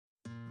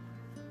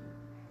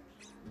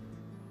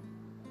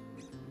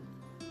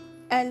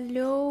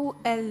Hello,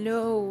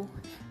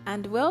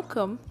 and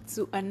welcome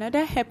to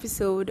another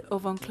episode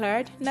of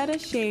Unclared, Not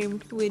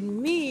Ashamed with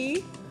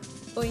me,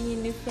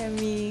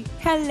 Oyinifemi.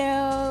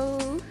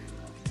 Hello.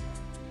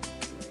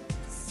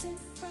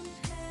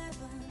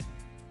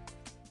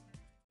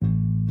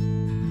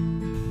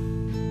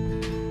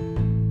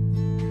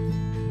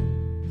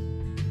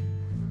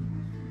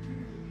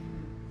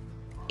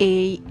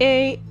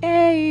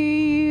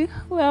 Hey,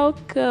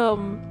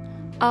 welcome.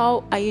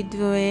 How are you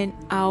doing?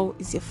 How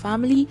is your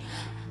family?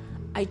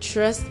 I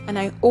trust and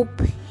I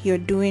hope you're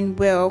doing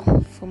well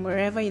from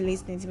wherever you're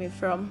listening to me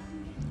from.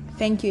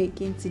 Thank you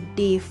again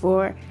today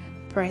for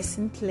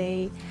pressing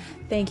play.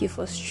 Thank you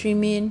for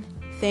streaming.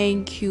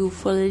 Thank you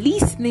for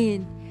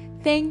listening.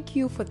 Thank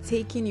you for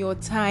taking your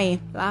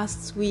time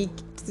last week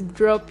to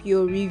drop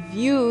your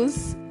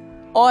reviews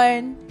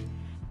on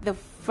the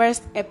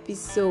first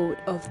episode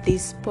of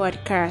this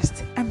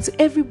podcast, and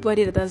to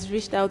everybody that has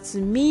reached out to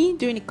me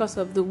during the course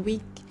of the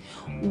week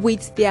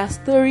with their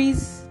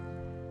stories.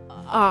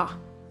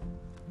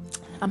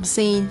 I'm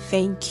saying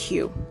thank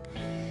you.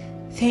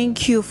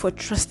 Thank you for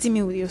trusting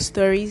me with your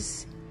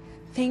stories.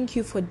 Thank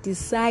you for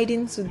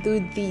deciding to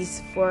do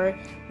this, for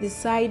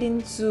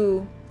deciding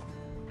to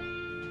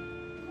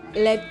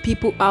let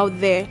people out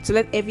there, to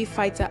let every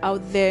fighter out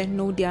there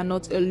know they are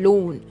not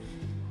alone.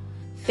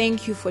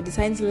 Thank you for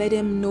deciding to let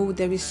them know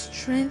there is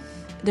strength,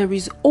 there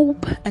is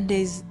hope, and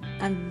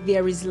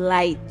there is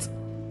light.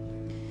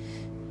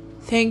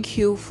 Thank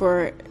you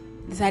for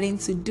deciding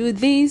to do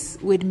this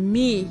with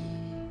me.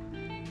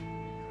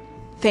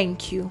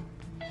 Thank you.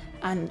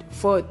 And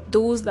for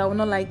those that would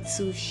not like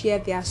to share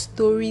their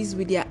stories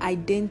with their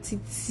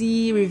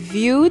identity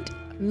revealed,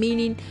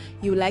 meaning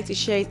you would like to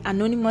share it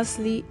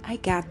anonymously, I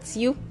got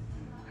you.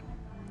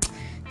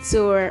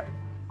 So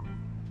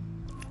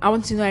I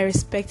want to know I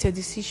respect your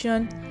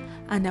decision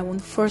and I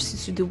won't force you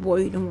to do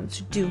what you don't want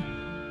to do.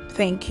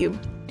 Thank you.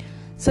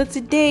 So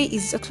today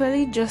is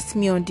actually just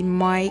me on the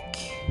mic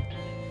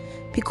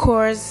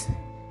because,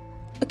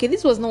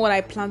 this was not what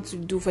I planned to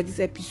do for this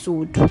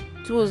episode.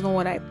 It was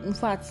not it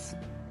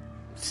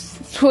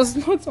was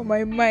not on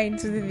my mind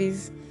to do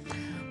this.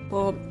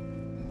 But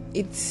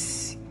it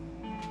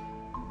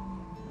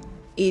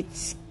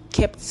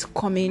kept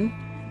coming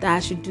that I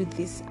should do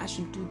this.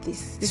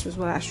 This was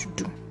what I should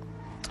do.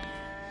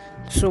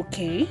 It's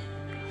okay.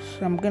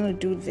 So I'm gonna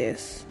do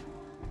this.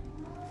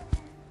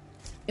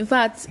 In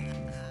fact,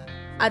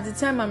 at the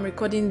time I'm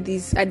recording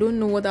this, I don't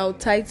know what I'll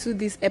title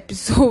this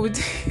episode.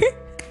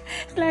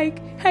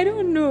 I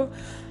don't know.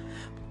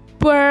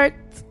 But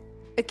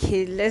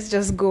okay, let's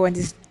just go on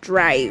this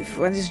drive,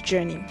 on this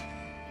journey.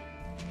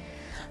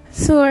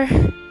 So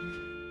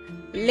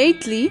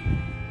lately,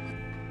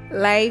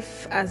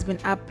 life has been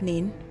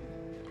happening.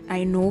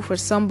 I know for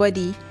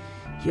somebody,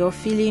 you're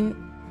feeling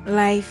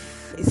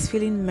life is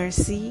feeling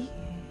mercy.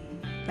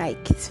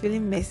 It's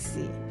feeling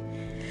messy.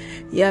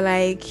 You're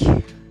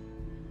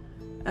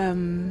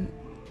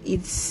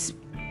it's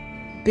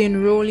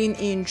been rolling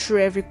in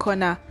through every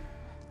corner.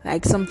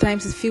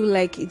 Sometimes it feels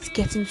like it's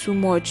getting too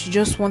much. You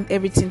just want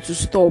everything to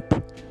stop.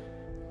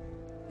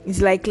 It's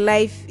like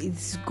life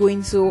is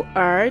going so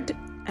hard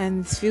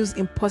and it feels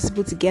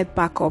impossible to get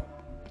back up.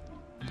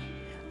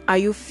 Are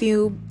you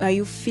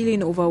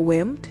feeling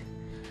overwhelmed?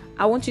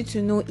 I want you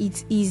to know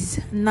it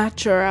is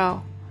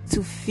natural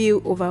to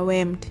feel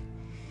overwhelmed.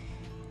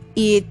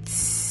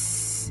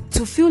 It's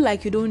to feel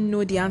like you don't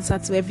know the answer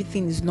to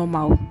everything is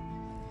normal.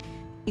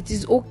 It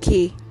is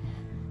okay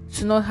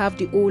to not have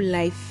the whole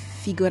life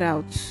figured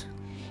out.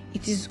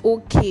 It is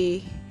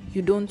okay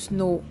you don't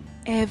know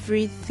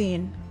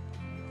everything.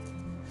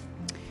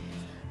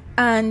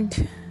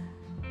 And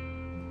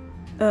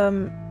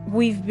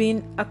we've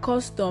been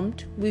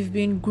accustomed, we've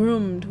been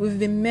groomed, we've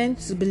been meant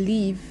to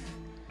believe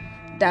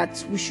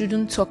that we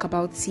shouldn't talk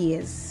about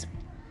tears,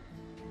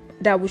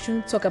 that we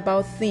shouldn't talk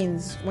about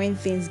things when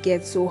things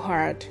get so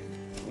hard.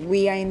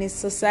 We are in a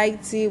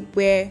society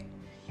where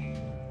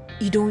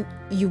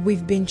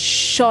we've been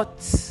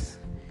shot,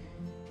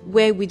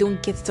 where we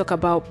don't get to talk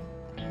about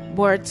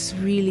what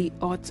really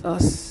hurt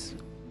us,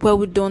 where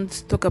we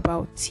don't talk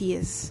about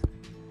tears.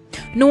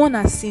 No one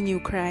has seen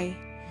you cry.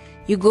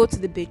 You go to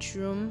the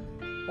bedroom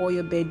or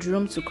your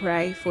bedroom to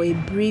cry for a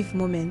brief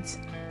moment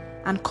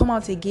and come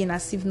out again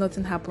as if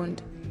nothing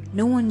happened.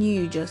 No one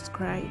knew you just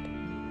cried.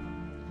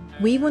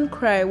 We even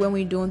cry when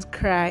we don't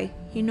cry.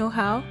 You know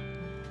how?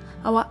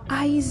 Our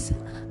eyes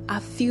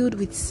are filled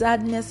with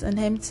sadness and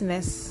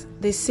emptiness.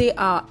 They say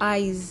our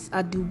eyes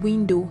are the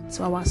window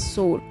to our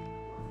soul.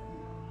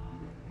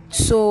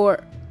 So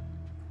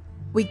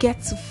we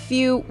get to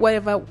feel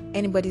whatever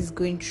anybody's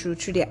going through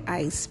their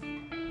eyes.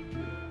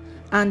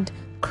 And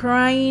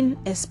crying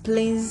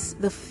explains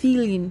the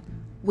feeling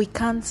we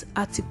can't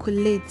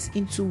articulate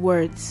into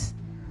words.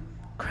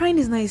 Crying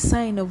is not a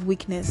sign of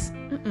weakness.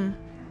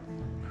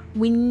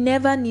 We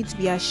never need to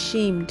be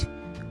ashamed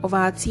of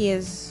our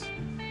tears.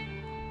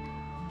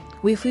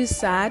 We feel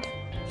sad,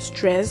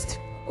 stressed,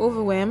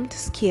 overwhelmed,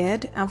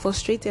 scared, and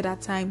frustrated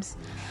at times.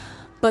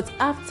 But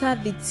after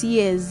the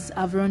tears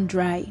have run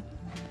dry,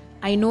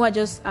 I know I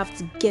just have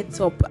to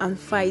get up and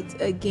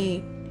fight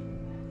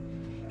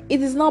again.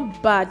 It is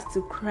not bad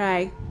to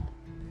cry.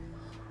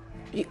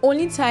 The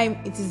only time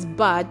it is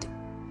bad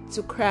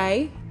to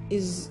cry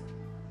is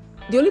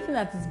the only thing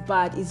that is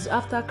bad is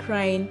after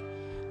crying,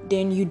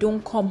 then you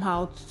don't come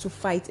out to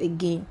fight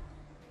again.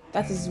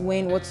 That is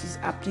when what is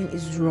happening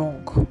is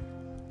wrong.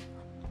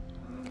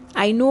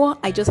 I know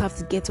I just have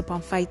to get up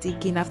and fight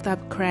again after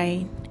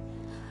crying.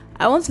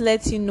 I want to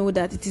let you know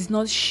that it is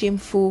not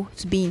shameful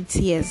to be in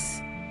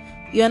tears.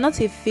 You are not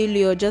a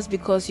failure just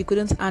because you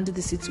couldn't handle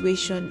the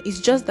situation. It's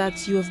just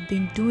that you have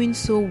been doing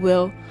so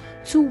well,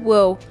 too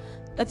well.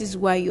 That is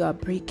why you are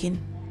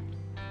breaking.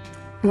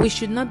 We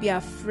should not be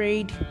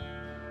afraid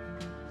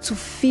to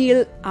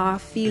feel our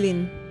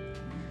feeling.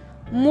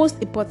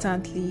 Most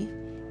importantly,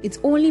 it's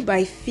only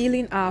by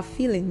feeling our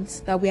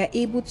feelings that we are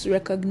able to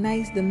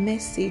recognize the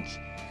message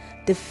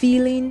the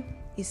feeling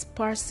is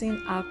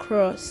passing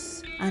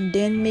across and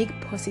then make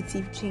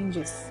positive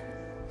changes.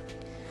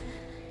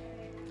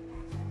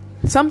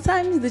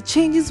 Sometimes the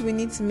changes we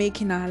need to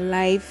make in our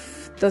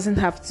life doesn't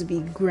have to be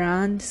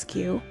grand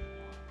scale.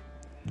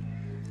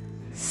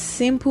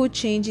 Simple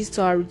changes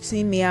to our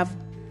routine may have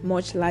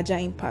much larger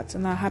impact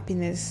on our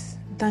happiness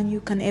than you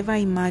can ever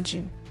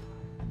imagine.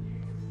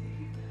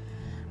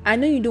 I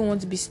know you don't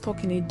want to be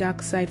stuck in a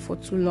dark side for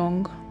too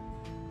long.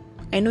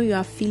 I know you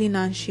are feeling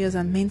anxious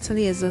and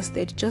mentally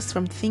exhausted just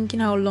from thinking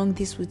how long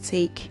this would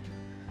take.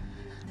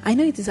 I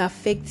know it is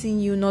affecting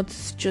you not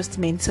just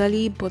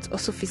mentally but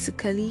also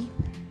physically.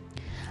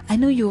 I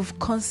know you've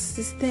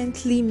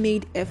consistently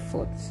made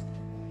efforts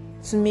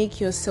to make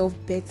yourself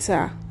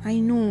better. I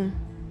know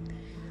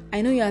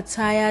you are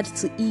tired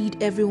to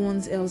heed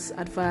everyone else's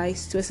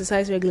advice, to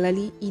exercise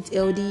regularly, eat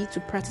healthy, to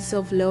practice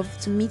self-love,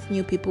 to meet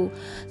new people,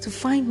 to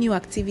find new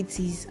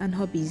activities and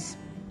hobbies.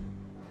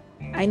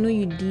 I know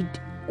you did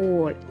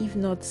all, if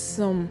not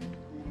some.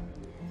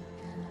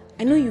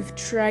 I know you've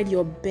tried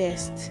your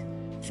best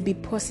to be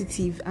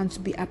positive and to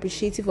be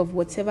appreciative of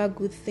whatever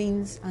good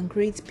things and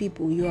great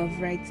people you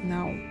have right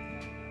now.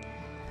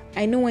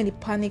 I know when the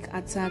panic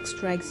attack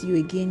strikes you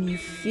again, you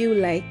feel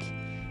like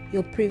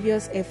your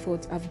previous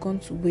efforts have gone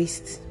to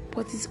waste.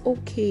 But it's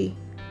okay.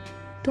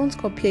 Don't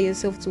compare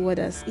yourself to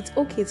others. It's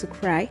okay to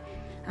cry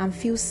and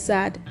feel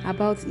sad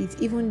about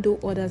it even though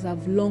others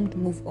have long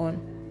moved on.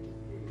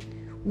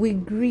 We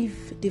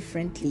grieve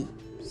differently.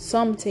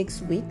 Some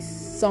takes weeks,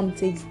 some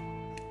takes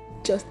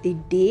just a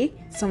day,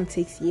 some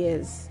takes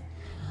years.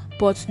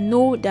 But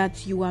know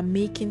that you are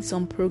making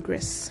some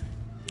progress.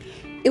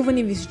 Even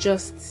if it's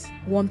just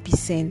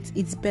 1%,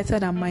 it's better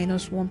than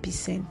minus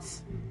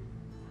 1%.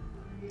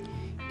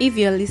 If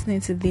you're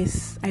listening to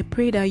this, I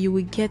pray that you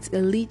will get a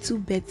little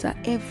better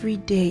every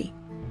day.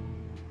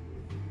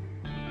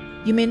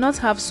 You may not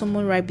have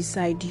someone right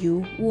beside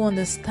you who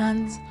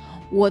understands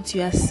what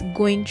you are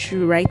going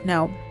through right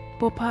now,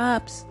 but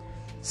perhaps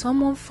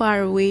someone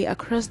far away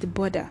across the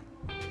border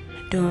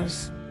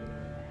does.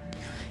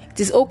 It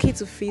is okay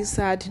to feel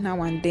sad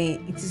now and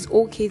then. It is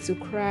okay to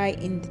cry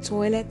in the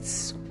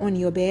toilets, on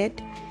your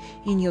bed,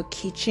 in your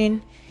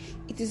kitchen.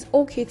 It is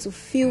okay to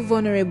feel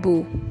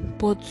vulnerable,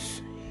 but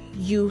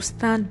you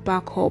stand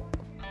back up.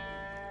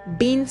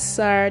 Being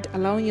sad,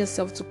 allowing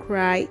yourself to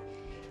cry,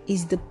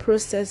 is the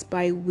process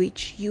by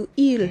which you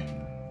heal.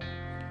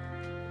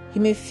 You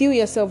may feel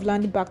yourself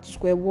landing back to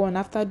square one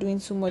after doing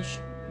too much,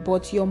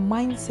 but your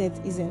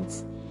mindset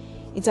isn't.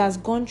 It has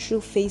gone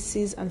through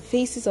phases and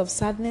phases of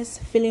sadness,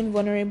 feeling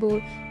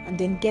vulnerable, and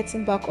then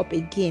getting back up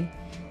again.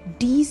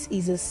 This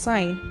is a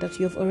sign that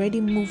you have already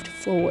moved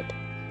forward,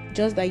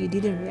 just that you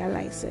didn't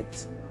realize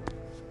it.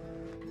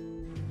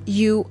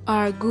 You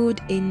are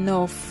good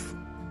enough.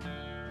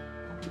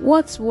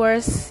 What's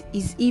worse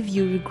is if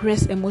you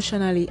regress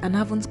emotionally and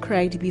haven't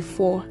cried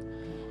before.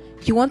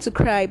 You want to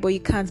cry, but you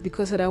can't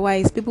because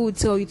otherwise people will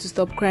tell you to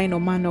stop crying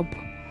or man up.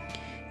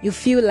 You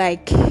feel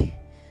like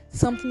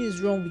something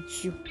is wrong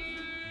with you.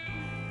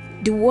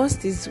 The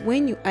worst is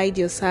when you hide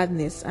your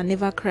sadness and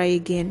never cry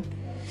again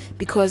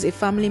because a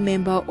family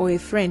member or a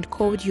friend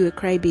called you a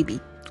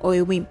crybaby or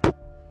a wimp.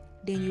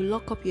 Then you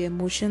lock up your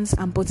emotions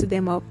and bottle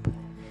them up.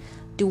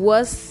 The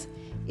worst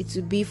it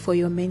will be for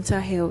your mental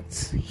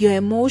health. Your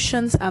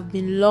emotions have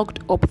been locked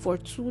up for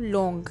too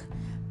long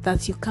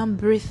that you can't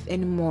breathe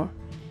anymore.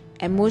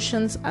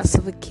 Emotions are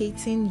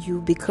suffocating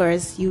you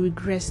because you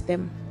regress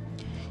them.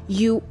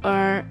 You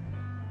are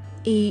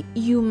a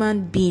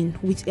human being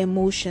with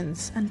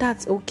emotions, and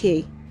that's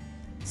okay.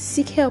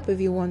 Seek help if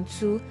you want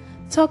to.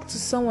 Talk to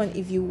someone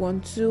if you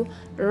want to.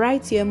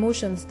 Write your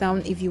emotions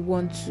down if you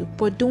want to.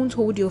 But don't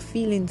hold your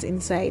feelings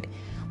inside.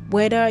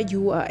 Whether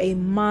you are a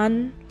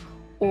man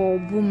or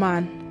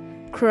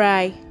woman,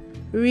 cry.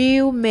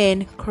 Real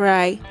men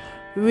cry.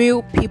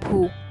 Real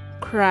people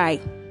cry.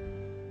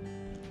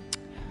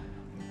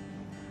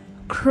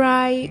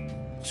 Cry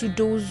to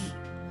those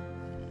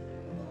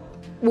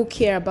who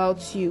care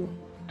about you.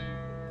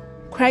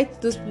 Cry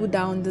to those people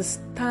that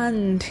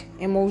understand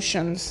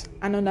emotions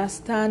and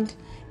understand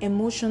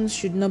emotions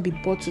should not be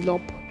bottled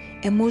up.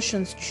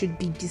 Emotions should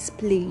be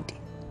displayed.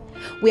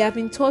 We have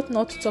been taught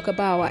not to talk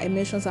about our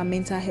emotions and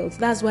mental health.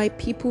 That's why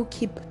people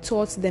keep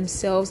thoughts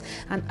themselves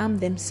and harm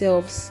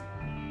themselves.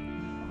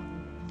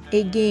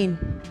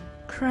 Again,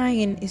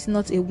 crying is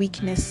not a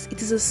weakness.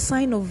 It is a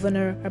sign of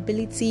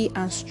vulnerability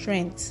and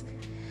strength.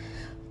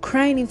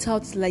 Crying it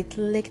out is like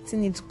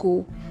letting it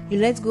go. You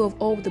let go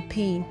of all the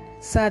pain,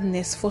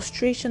 sadness,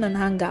 frustration, and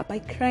anger by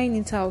crying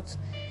it out.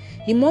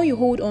 The more you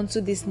hold on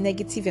to these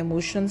negative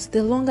emotions,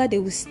 the longer they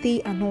will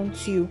stay and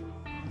haunt you.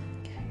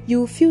 You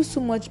will feel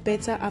so much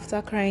better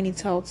after crying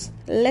it out.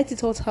 Let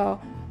it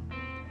out.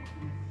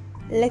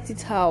 Let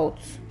it out.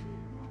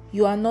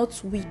 You are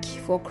not weak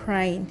for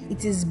crying.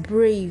 It is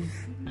brave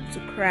to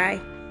cry.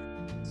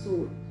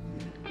 So,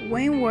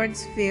 when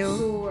words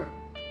fail,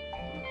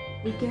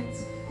 we get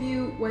to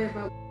feel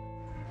whatever.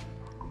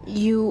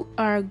 You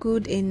are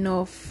good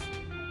enough.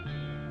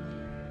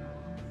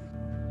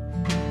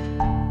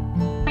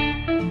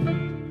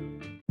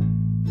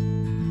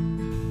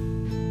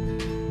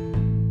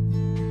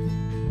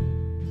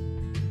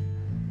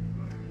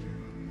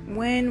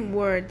 When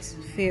words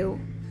fail,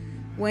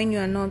 when you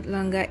are no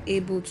longer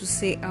able to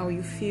say how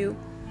you feel,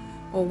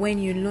 or when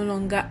you no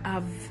longer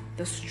have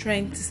the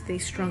strength to stay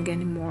strong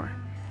anymore,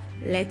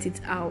 let it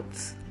out.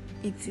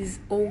 It is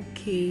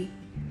okay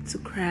to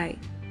cry.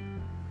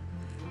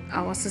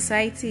 Our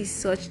society is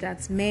such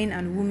that men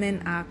and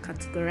women are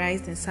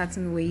categorized in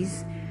certain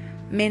ways.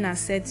 Men are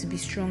said to be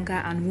stronger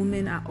and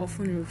women are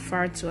often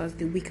referred to as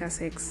the weaker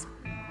sex.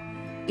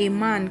 A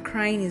man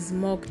crying is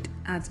mocked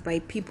at by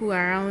people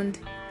around,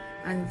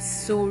 and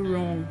it's so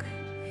wrong.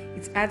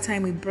 It's high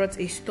time we brought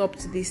a stop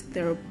to this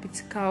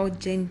stereotypical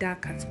gender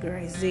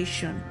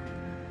categorization.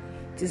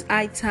 It is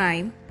high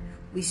time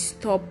we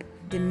stop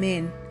the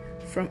men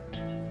from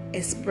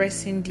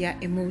expressing their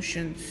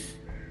emotions.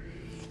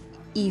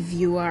 If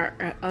you are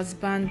a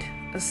husband,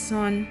 a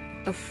son,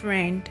 a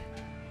friend,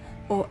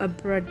 or a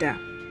brother,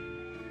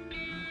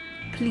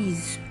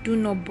 please do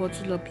not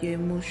bottle up your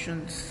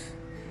emotions.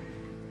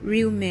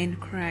 Real men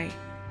cry.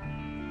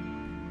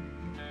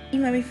 You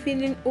might be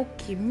feeling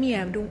okay. Me,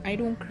 I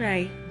don't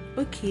cry.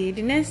 Okay,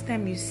 the next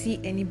time you see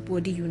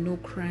anybody you know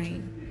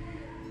crying,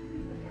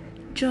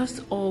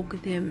 just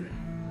hug them.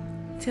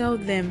 Tell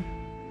them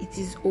it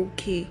is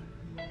okay.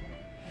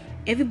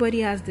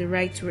 Everybody has the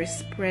right to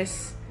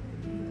express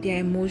their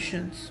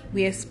emotions.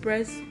 We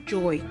express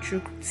joy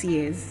through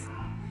tears.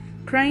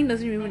 Crying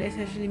doesn't even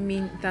necessarily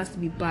mean it has to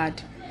be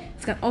bad.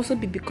 It can also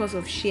be because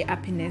of sheer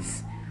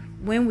happiness.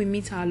 When we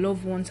meet our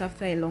loved ones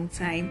after a long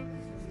time,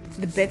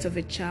 the birth of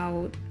a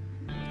child,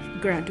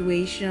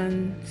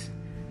 graduations,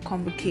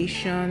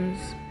 convocations,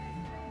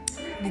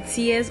 the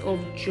tears of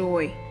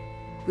joy.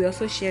 We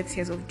also share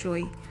tears of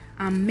joy,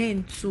 and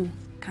men too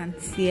can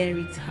tear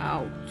it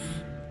out.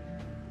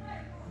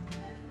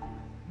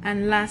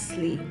 And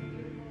lastly,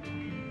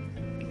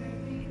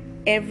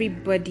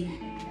 everybody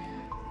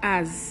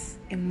has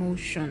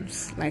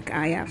emotions, like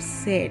I have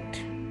said.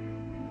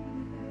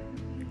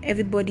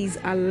 Everybody is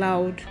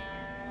allowed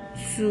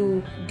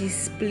to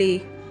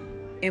display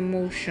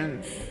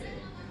emotions.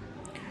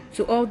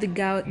 To all the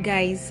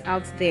guys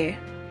out there,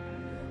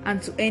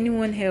 and to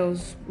anyone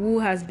else who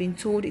has been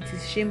told it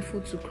is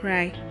shameful to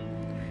cry,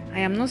 I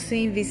am not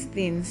saying these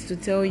things to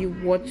tell you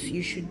what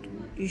you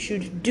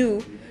should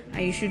do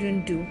and you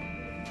shouldn't do.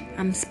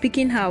 I'm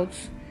speaking out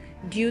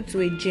due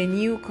to a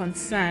genuine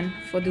concern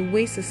for the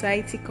way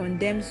society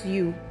condemns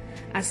you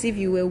as if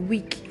you were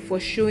weak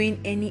for showing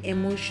any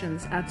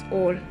emotions at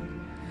all.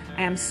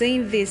 I am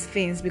saying these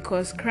things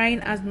because crying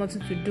has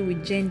nothing to do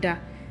with gender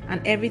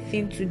and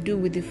everything to do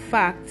with the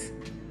fact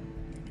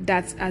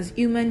that as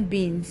human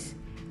beings,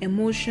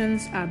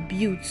 emotions are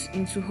built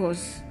into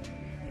us.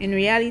 In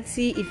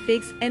reality, it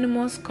takes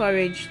enormous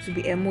courage to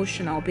be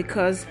emotional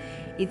because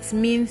it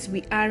means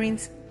we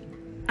aren't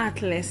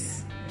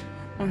heartless,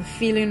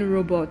 unfeeling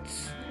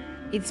robots.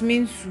 It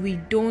means we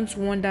don't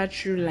wander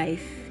through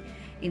life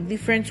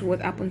indifferent to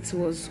what happened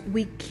to us.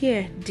 We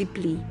care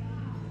deeply.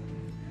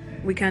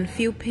 We can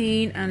feel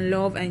pain and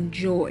love and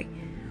joy,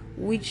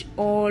 which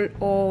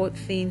all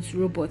things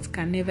robots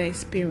can never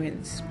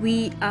experience.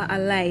 We are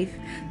alive.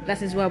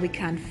 That is why we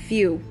can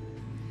feel.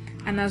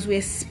 And as we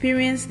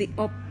experience the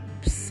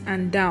ups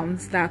and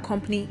downs that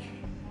accompany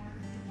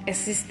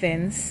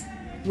existence,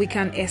 we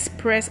can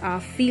express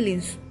our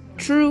feelings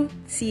through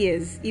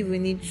tears if we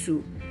need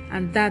to.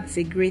 And that's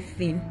a great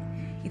thing.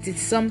 It is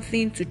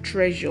something to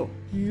treasure,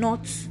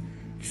 not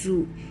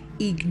to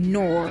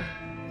ignore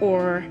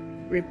or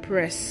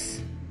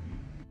repress.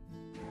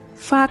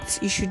 Facts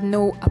you should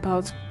know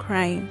about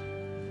crying.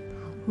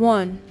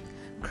 1.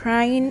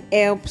 Crying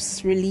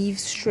helps relieve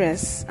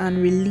stress and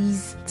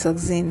release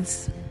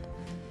toxins.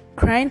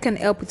 Crying can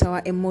help with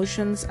our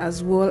emotions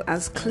as well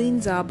as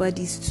cleanse our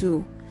bodies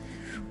too.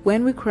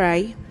 When we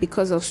cry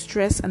because of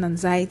stress and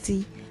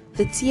anxiety,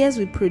 the tears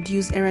we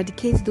produce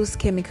eradicate those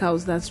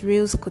chemicals that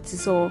raise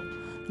cortisol,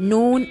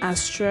 known as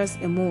stress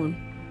hormone.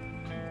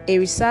 A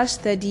research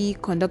study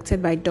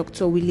conducted by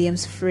Dr.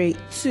 Williams Frey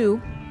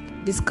too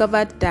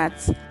discovered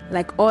that,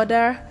 like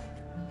other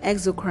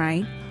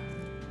exocrine,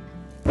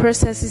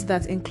 Processes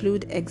that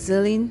include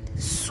exhaling,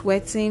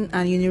 sweating,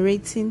 and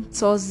urinating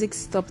toxic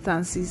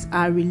substances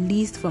are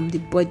released from the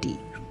body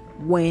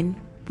when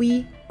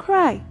we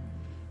cry.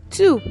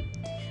 2.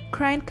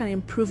 Crying can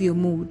improve your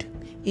mood.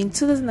 In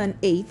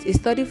 2008, a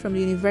study from the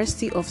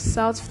University of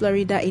South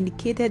Florida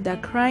indicated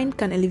that crying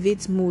can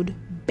elevate mood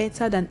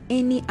better than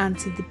any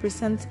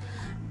antidepressant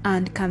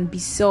and can be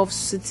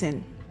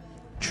self-soothing.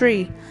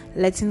 3.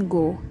 Letting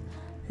go.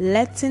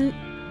 Letting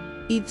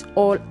it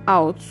all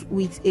out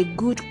with a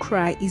good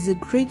cry is a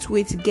great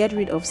way to get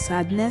rid of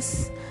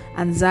sadness,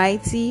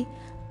 anxiety,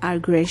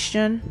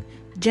 aggression,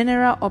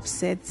 general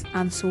upset,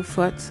 and so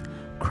forth.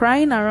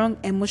 Crying around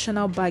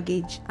emotional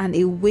baggage and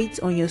a weight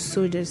on your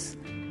shoulders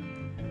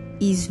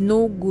is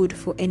no good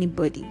for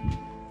anybody.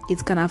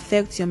 It can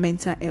affect your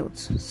mental health.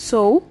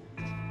 So,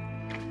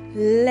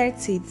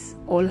 let it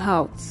all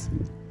out.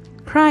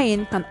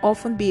 Crying can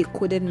often be a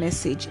coded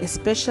message,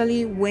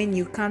 especially when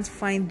you can't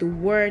find the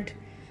word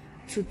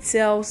to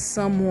tell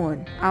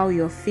someone how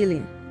you're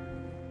feeling.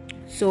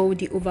 So,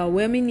 the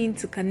overwhelming need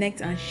to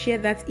connect and share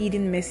that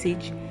hidden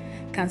message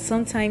can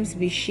sometimes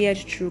be shared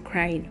through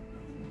crying.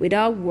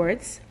 Without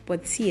words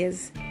but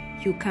tears,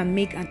 you can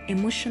make an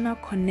emotional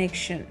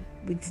connection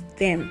with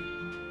them.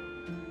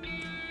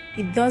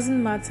 It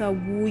doesn't matter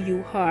who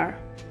you are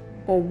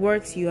or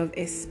what you have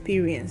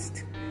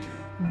experienced.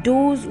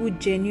 Those who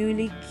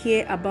genuinely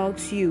care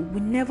about you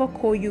will never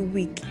call you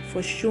weak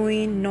for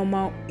showing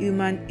normal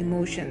human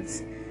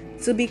emotions.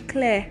 To be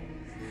clear,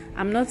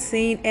 I'm not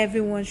saying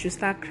everyone should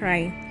start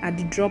crying at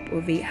the drop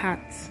of a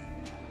hat.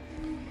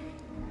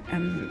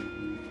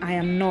 I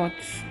am not.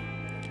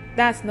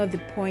 That's not the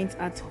point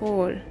at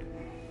all.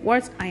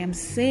 What I am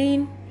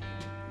saying,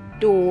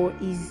 though,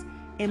 is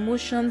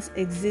emotions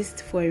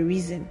exist for a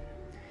reason,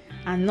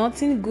 and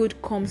nothing good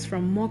comes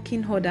from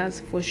mocking others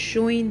for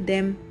showing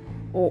them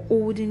or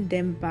holding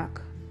them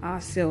back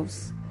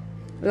ourselves.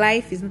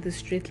 Life is not a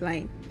straight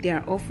line. There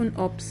are often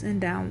ups and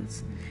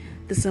downs,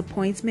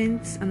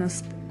 disappointments, and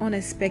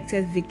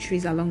unexpected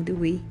victories along the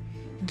way.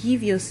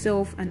 Give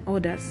yourself and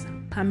others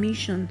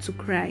permission to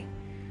cry,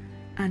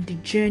 and the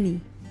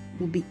journey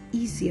will be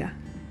easier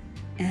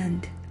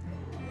and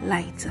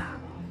lighter.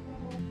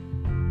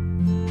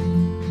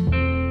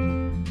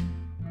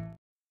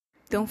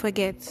 Don't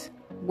forget,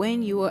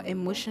 when you are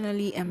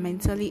emotionally and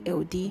mentally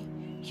healthy,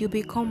 you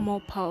become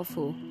more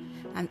powerful,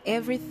 and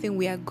everything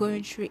we are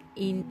going through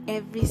in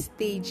every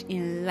stage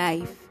in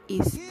life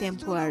is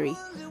temporary.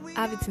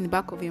 Have it in the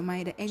back of your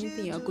mind that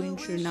anything you are going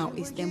through now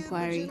is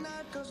temporary,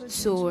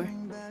 so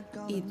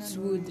it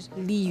would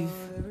leave.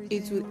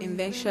 It will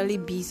eventually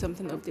be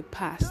something of the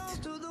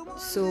past.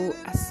 So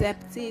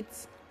accept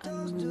it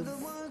and move.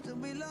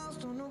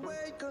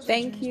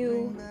 Thank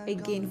you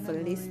again for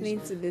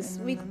listening to this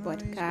week's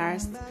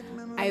podcast.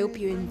 I hope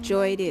you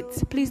enjoyed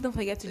it. Please don't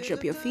forget to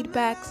drop your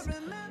feedbacks,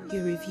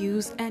 your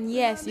reviews, and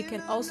yes, you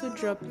can also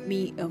drop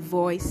me a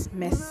voice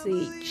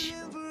message.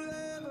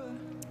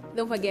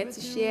 Don't forget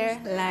to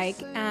share,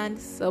 like, and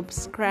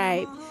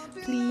subscribe.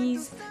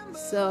 Please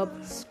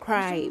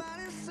subscribe.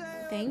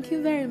 Thank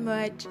you very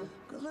much.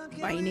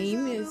 My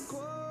name is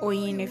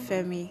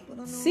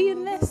Oyinefemi. See you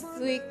next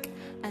week,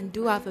 and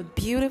do have a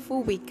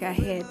beautiful week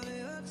ahead.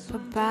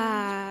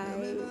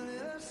 Bye-bye.